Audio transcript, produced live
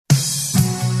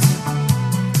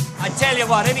tell you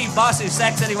what, any boss who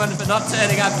sacks anyone for not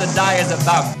turning up the day is a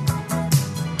bum.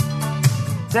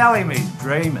 Tell him he's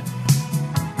dreaming.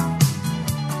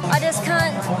 I just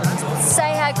can't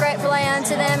say how grateful I am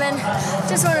to them, and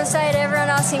just want to say to everyone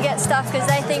else can get stuff because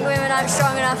they think women aren't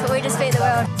strong enough, but we just beat the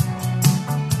world.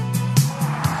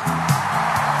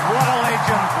 What a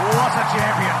legend, what a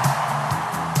champion.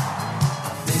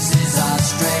 This is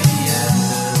Australia.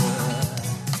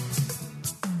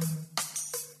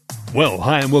 Well,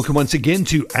 hi and welcome once again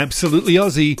to Absolutely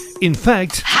Aussie. In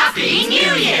fact, Happy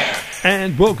New Year!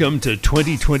 And welcome to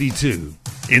 2022.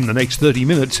 In the next 30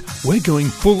 minutes, we're going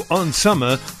full on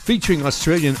summer, featuring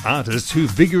Australian artists who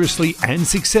vigorously and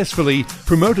successfully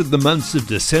promoted the months of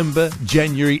December,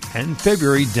 January and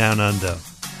February down under.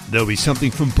 There'll be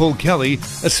something from Paul Kelly,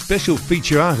 a special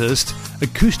feature artist,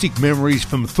 acoustic memories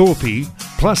from Thorpe,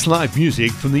 plus live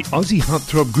music from the Aussie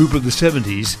heartthrob group of the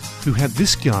 70s, who had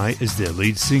this guy as their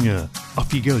lead singer.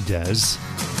 Off you go, Daz.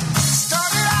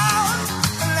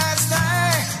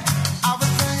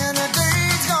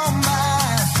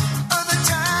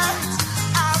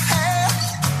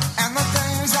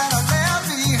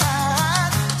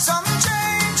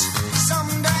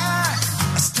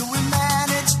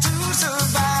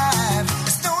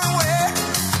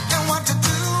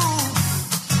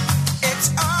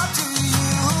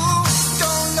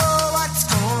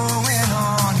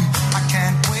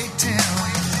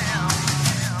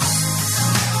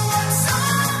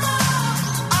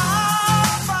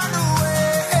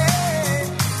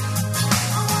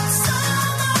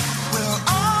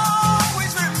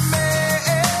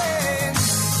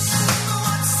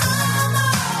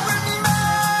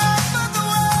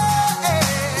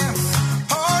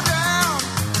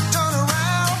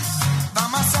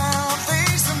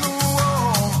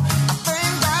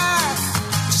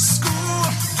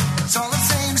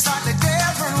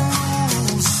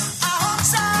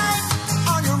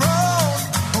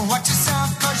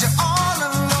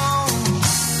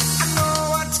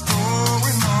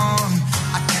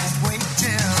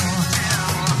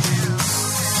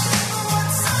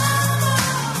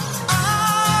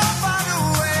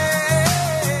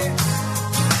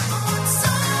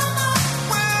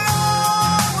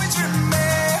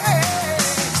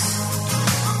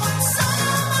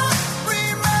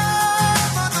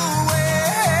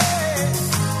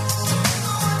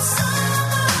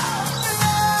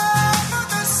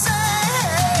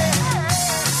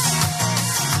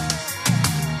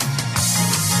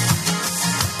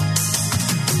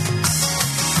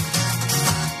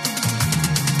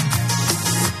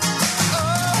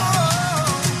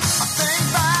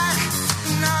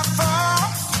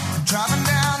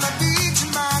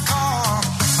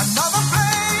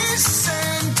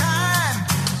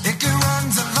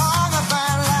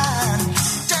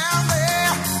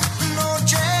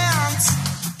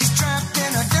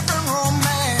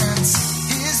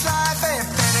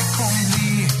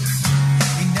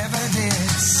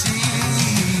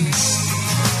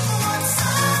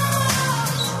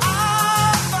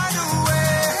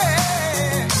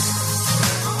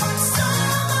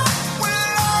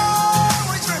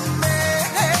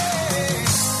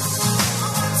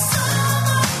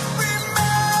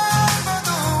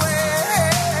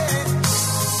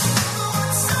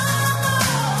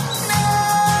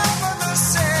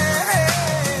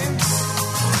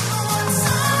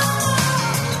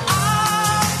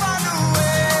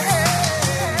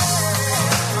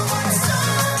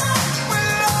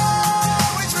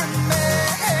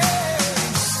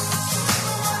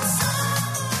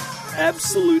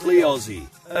 Absolutely Aussie.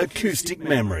 Acoustic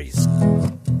memories.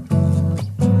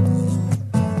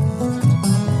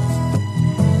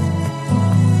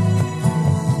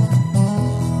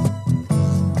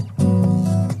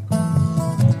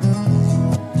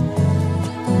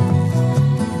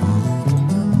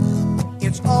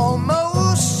 It's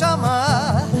almost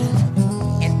summer,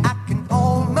 and I can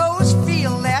almost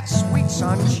feel that sweet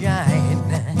sunshine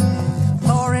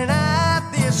pouring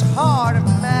out this heart of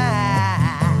mine.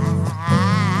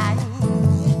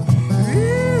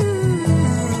 Ooh.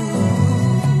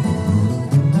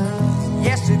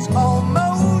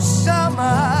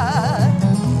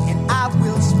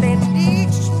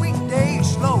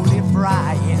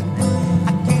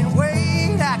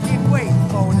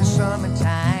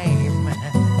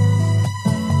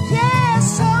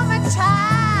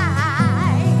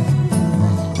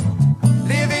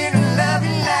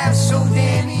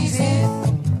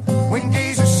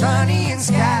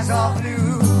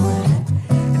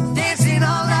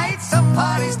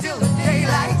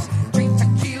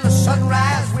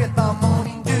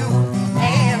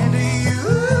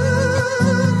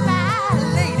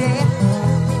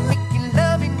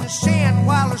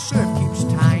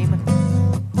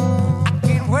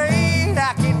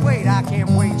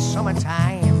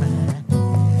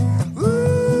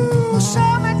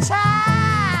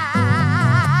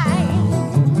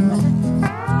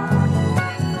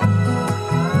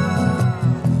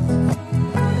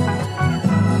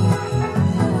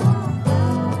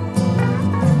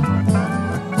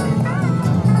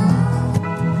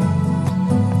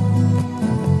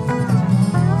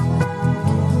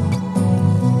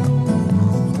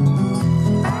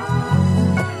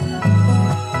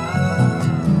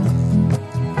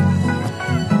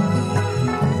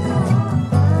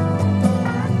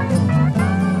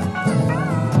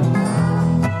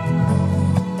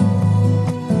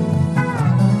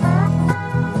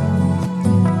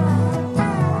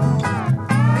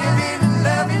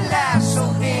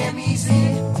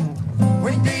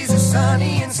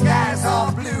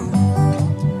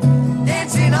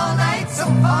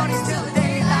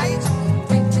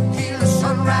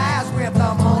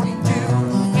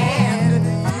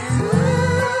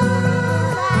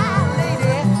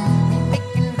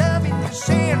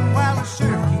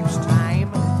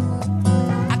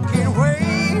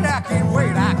 I can't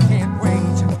wait, I can't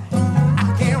wait.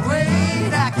 I can't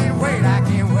wait, I can't wait, I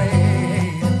can't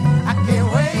wait. I can't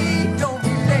wait, don't be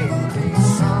late, it's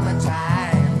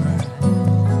summertime.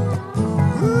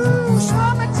 Ooh,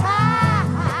 summertime.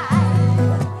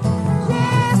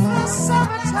 Yes, the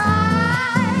summertime.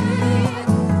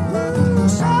 Ooh,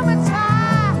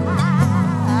 summertime.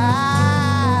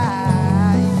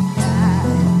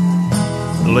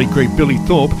 The late great Billy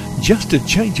Thorpe, just a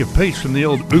change of pace from the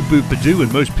old Oop Oop Badoo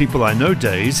and Most People I Know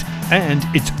days, and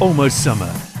it's almost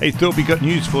summer. Hey Thorpe, we got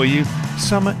news for you.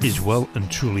 Summer is well and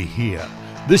truly here.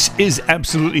 This is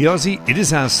Absolutely Aussie, it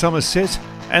is our summer set,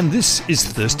 and this is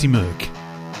Thirsty Merc.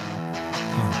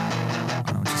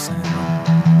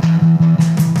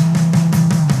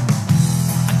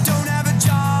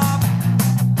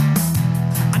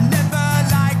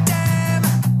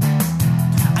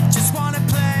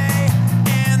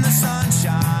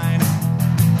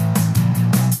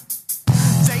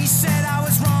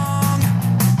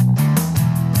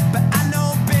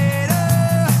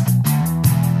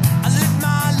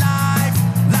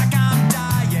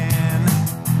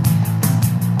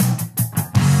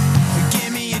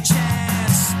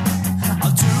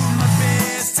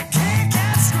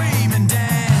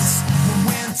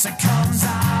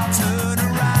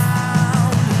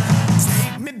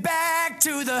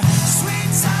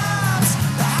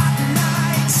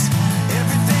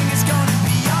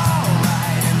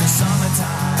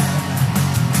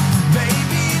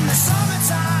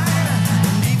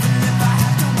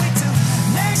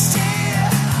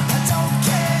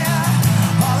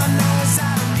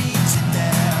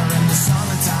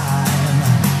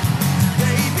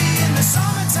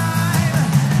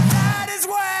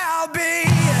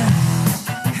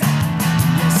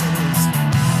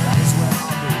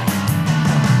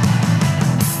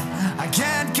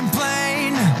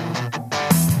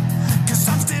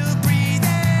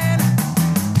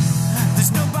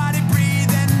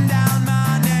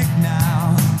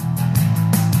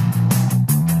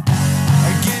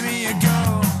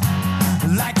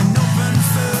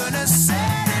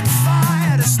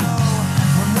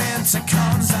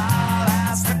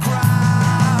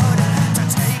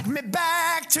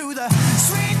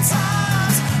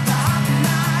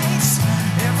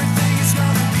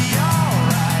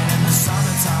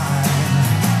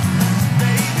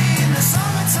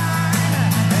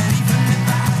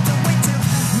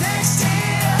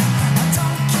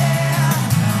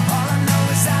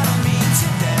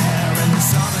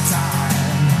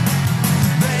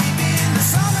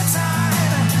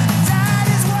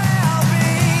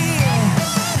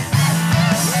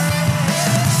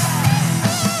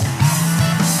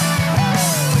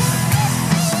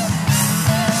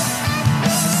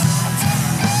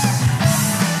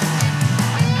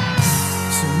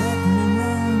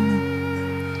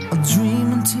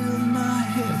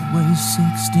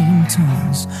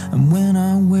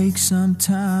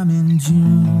 Sometime in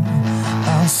June,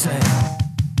 I'll say,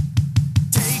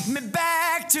 take me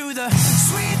back to the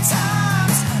sweet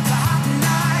times, the hot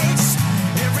nights.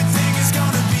 Everything is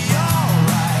gonna be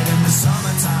alright in the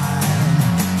summertime,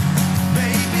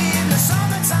 baby, in the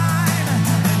summertime.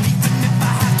 And even if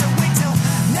I have to wait till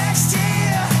next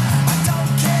year, I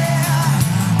don't care.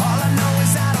 All I know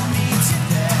is that I'll meet you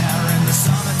there in the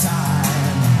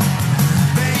summertime,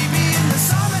 baby, in the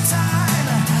summertime.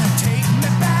 Take me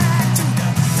back to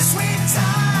the sweet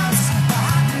times, the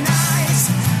hot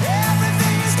nights.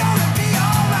 Everything is gonna be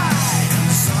alright in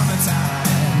the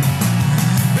summertime,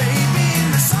 baby, in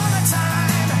the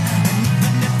summertime. And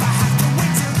even if I have to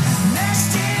wait till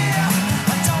next year,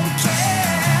 I don't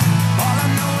care. All I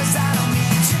know is that I'll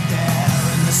meet you there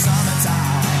in the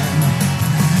summertime,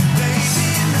 baby,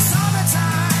 in the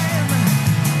summertime,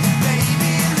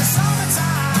 baby, in the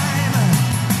summertime,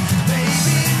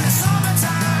 baby, in the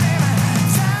summertime.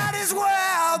 That is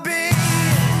where I'll be.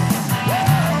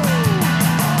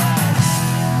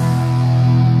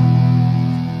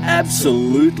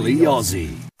 Absolutely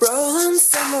Aussie. Roll on,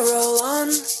 summer, roll on.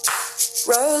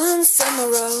 Roll on, summer,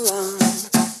 roll on.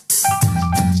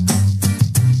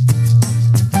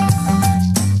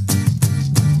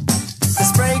 The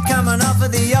spray coming off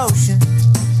of the ocean,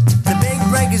 the big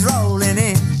break is rolling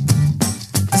in.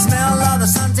 The smell of the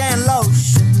suntan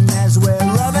lotion as we're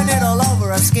rubbing it all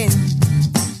over our skin.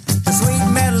 The sweet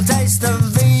metal taste of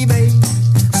VB,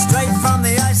 straight from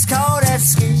the ice cold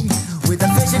F-ski, with the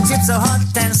fish and chips so hot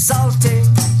and salty.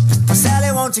 Oh,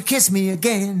 Sally, won't you kiss me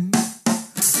again?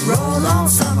 Roll on,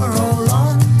 summer, roll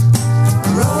on.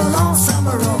 Roll on,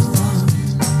 summer, roll on.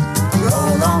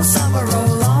 Roll on, summer,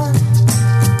 roll on.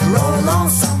 Roll on,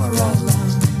 summer, roll on.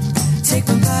 Take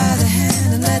me by the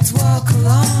hand and let's walk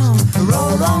along.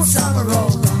 Roll on, summer,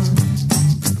 roll on.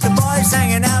 boys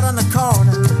hanging out on the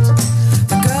corner.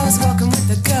 The girls walking with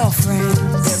their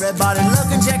girlfriends. Everybody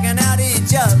looking, checking out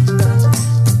each other,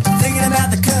 thinking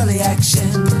about the curly action.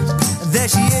 There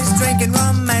she is drinking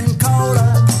rum and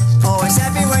cola, always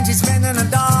happy when she's spending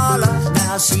 $1.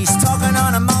 Now she's talking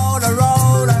on a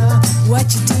Motorola.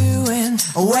 What you doing?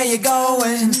 Where you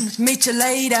going? Meet you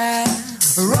later.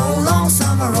 Roll on,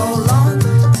 summer, roll on.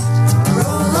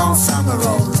 Roll on, summer,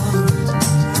 roll on.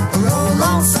 Roll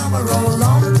on, summer, roll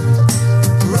on.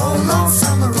 Roll on,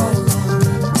 summer, roll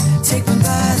on. Take me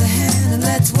by the hand and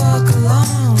let's walk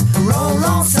along. Roll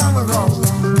on, summer, roll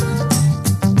on.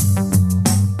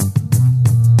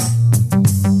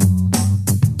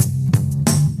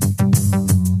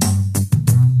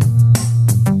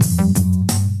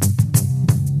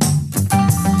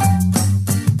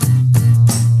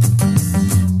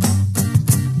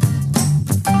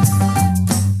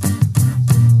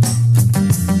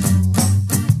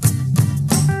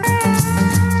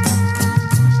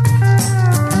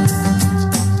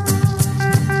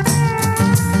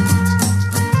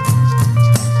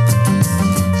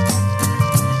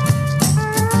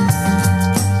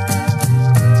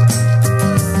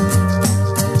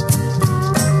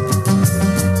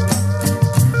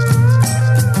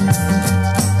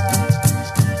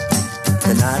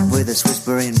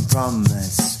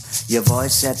 Your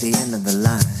voice at the end of the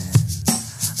line,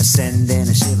 sending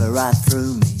a shiver right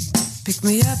through me. Pick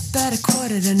me up at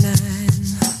 8:45.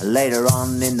 Later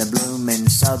on in the blooming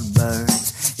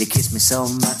suburbs, you kissed me so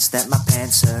much that my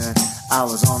pants hurt. I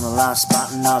was on the last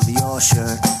button of your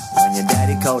shirt when your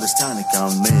daddy called us time to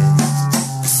come in.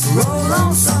 Roll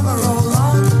on, summer, roll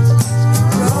on.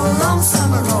 Roll on,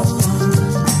 summer, roll on.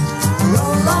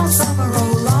 Roll on, summer,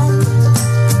 roll on.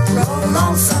 Roll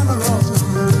on, summer, roll on.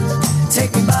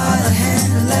 Take me by the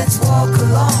hand and let's walk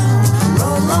along.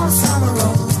 Roll on, summer,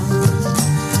 roll on.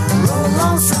 Roll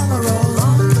on, summer, roll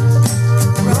on.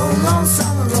 Roll on,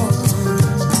 summer, roll on.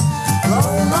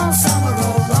 Roll on, summer,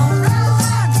 roll on.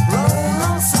 Roll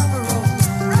on, summer, roll on. Roll on, summer, roll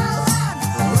on.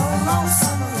 Roll on,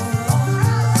 summer, roll on.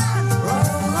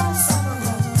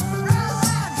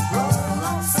 Roll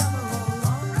on, summer, roll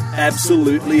on.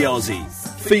 Absolutely Aussie.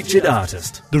 Featured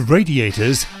artist. The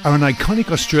Radiators are an iconic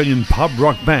Australian pub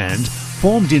rock band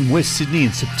formed in West Sydney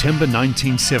in September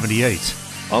 1978.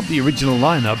 Of the original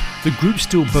lineup, the group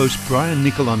still boasts Brian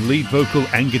Nicol on lead vocal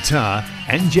and guitar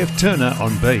and Jeff Turner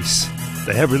on bass.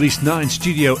 They have released 9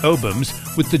 studio albums,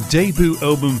 with the debut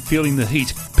album Feeling the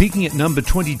Heat peaking at number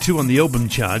 22 on the album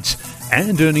charts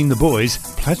and earning the boys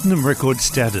platinum record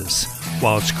status,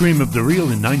 while Scream of the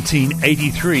Real in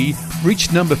 1983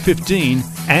 reached number 15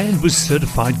 and was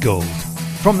certified gold.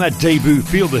 From that debut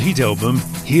Feel the Heat album,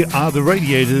 here are the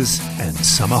Radiators and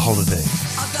Summer Holiday.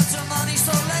 I've got some money,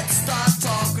 so let's start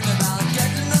talking about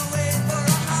getting away for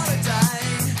a holiday.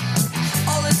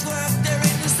 All this work, there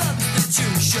ain't a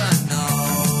substitution, no,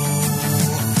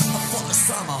 for a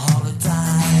summer holiday.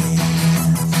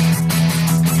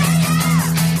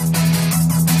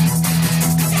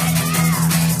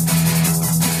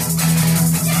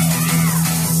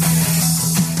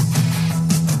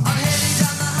 I'm heading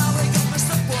down the highway, got my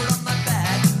surfboard on my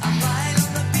back. I'm lying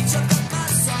on the beach, I've got my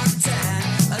suntan.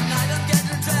 At night I'm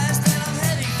getting dressed and I'm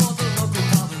heading for the local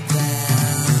pub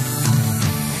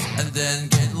and then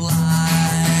get light.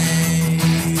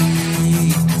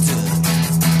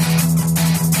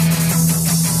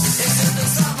 It's in the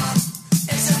summer holiday.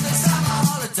 It's in the summer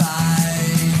holiday.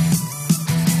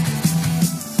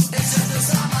 It's in the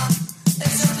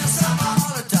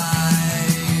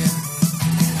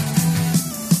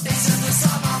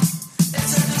summer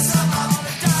holiday.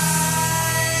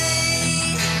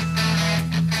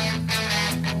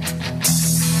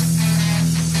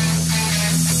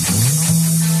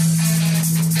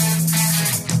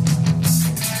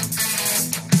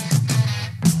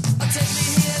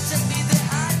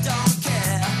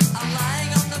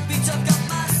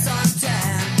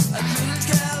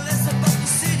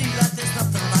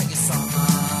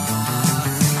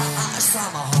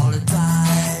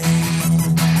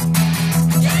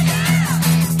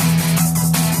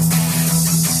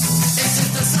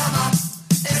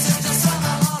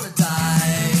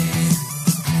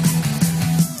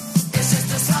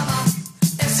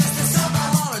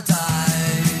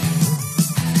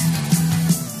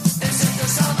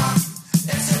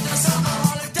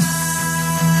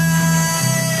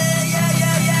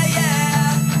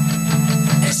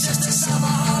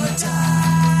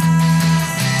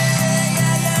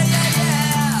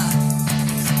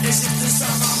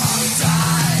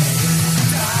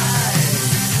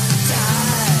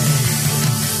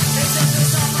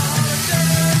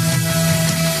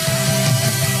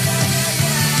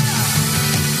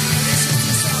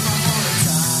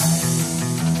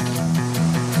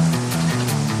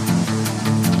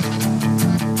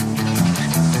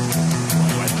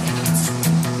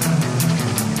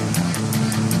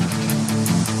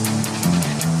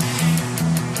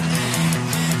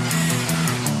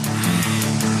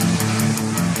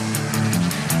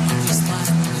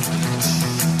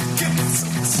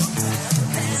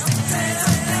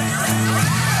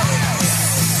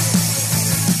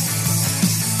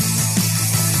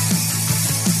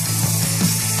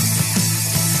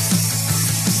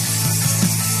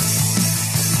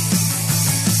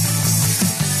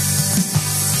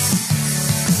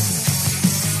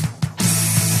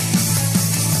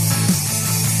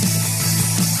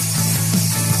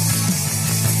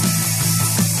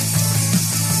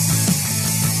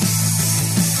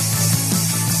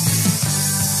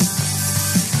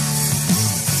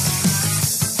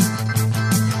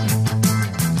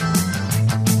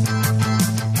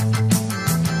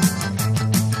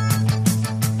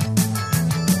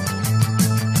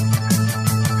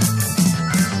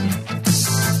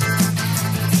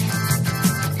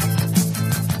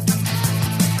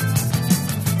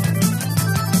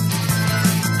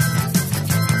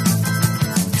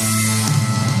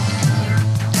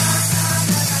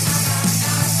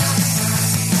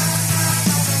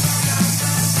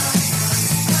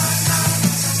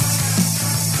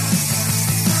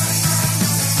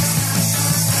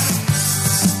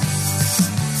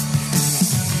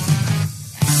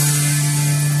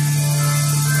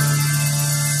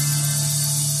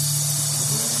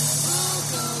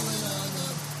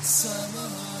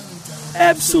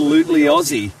 Absolutely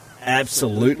Aussie,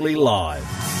 absolutely live.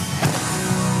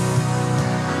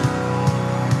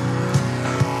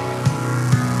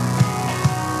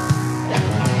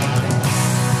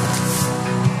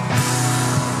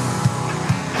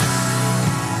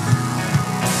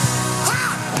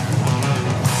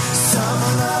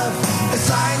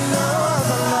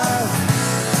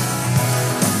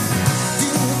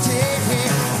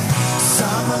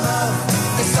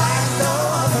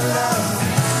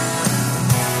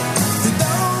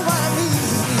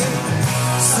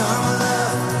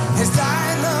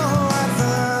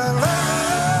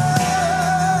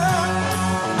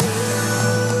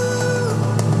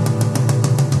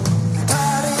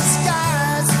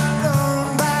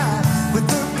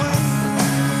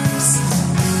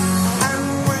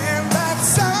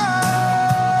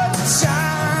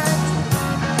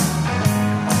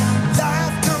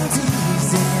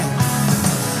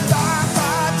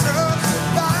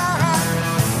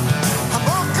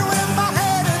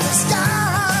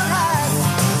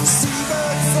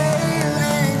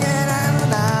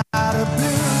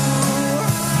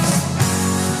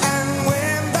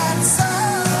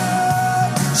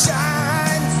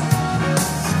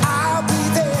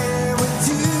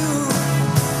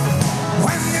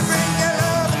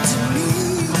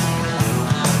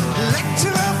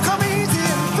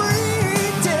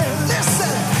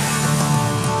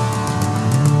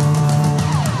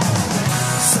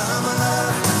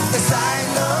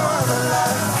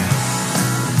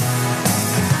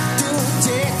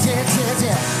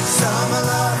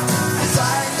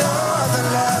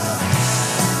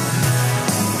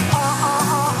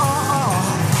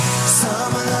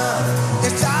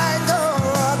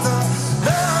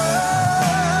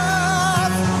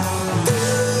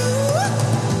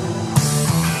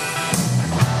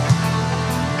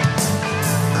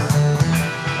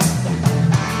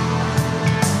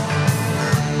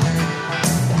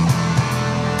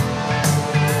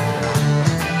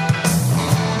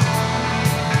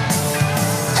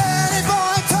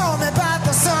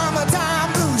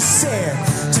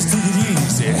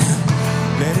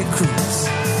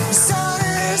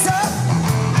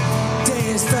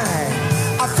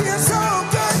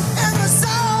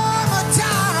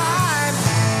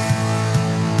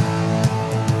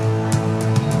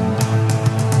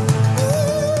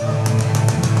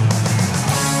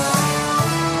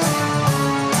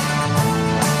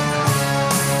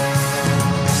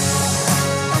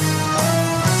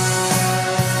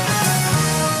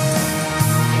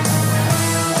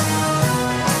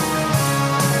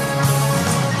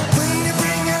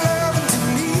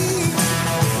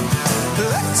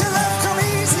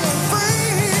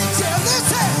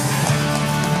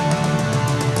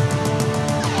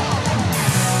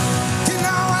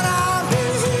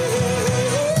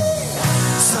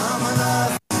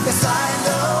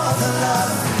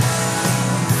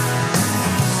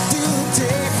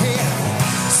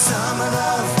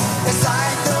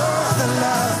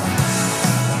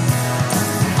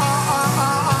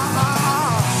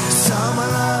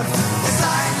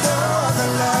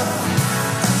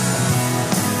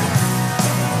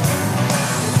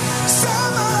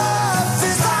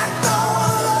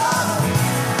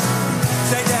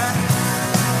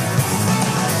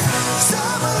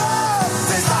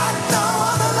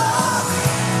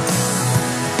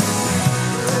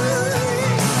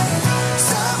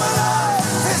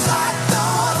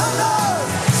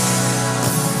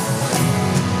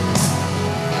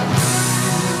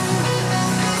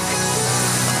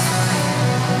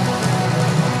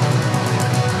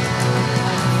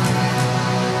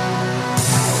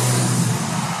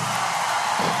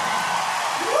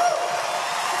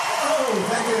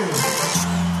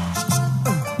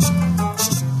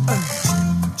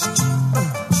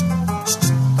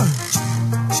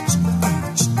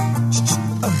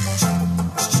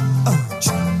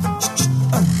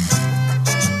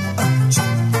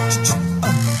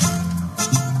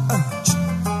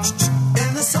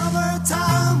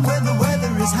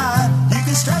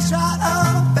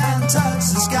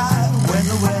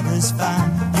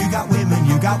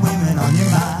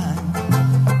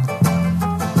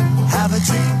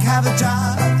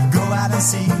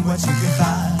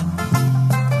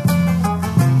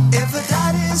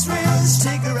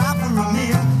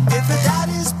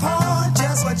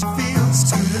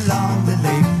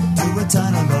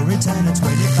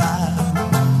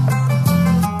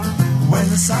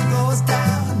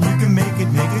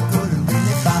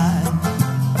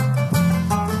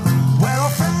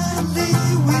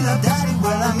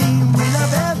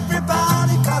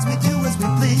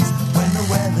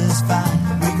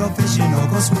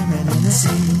 Swimming in the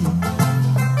sea.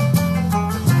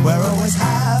 We're always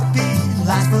happy,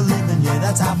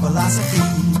 philosophy.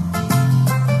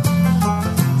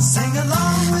 Sing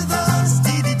along with us,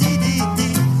 dee dee dee dee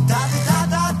dee, da da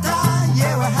da da,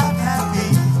 yeah we're happy,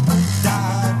 da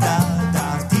da da,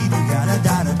 dee dee da da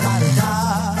da da da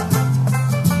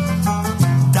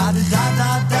da, da da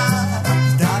da da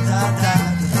da da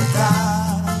da da.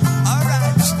 All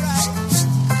right.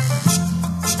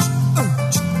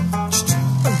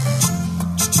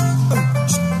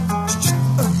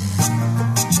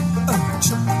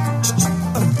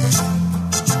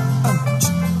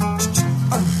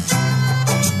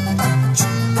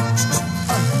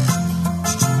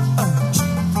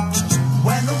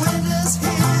 When the winter's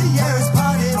here, yeah, it's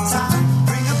party time.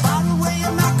 Bring a bottle with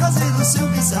you, Mac, 'cause it'll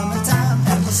soon be summertime.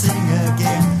 And we'll sing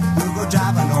again. We'll go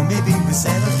driving, or maybe we'll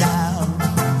settle down.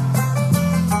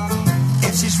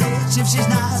 If she's rich, if she's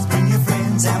nice, bring your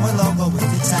friends and we'll all go with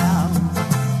the town.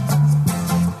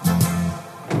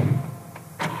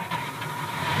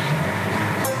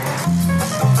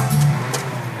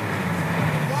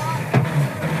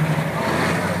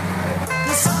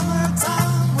 The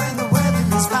summertime, when the weather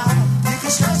is fine, you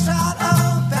can stretch right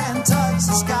up and touch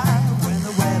the sky. When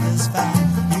the weather's fine,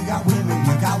 you got women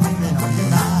on your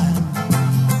mind.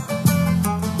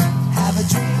 Have a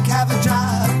drink, have a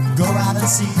drive, go out and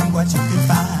see what you can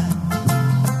find.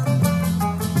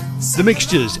 The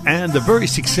Mixtures and the very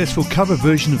successful cover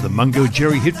version of the Mungo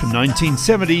Jerry hit from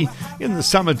 1970, In the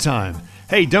Summertime.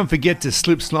 Hey, don't forget to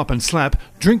slip, slop and slap,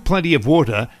 drink plenty of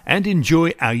water and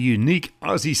enjoy our unique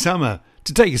Aussie summer.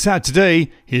 To take us out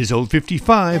today, here's Old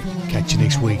 55. Catch you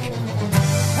next week.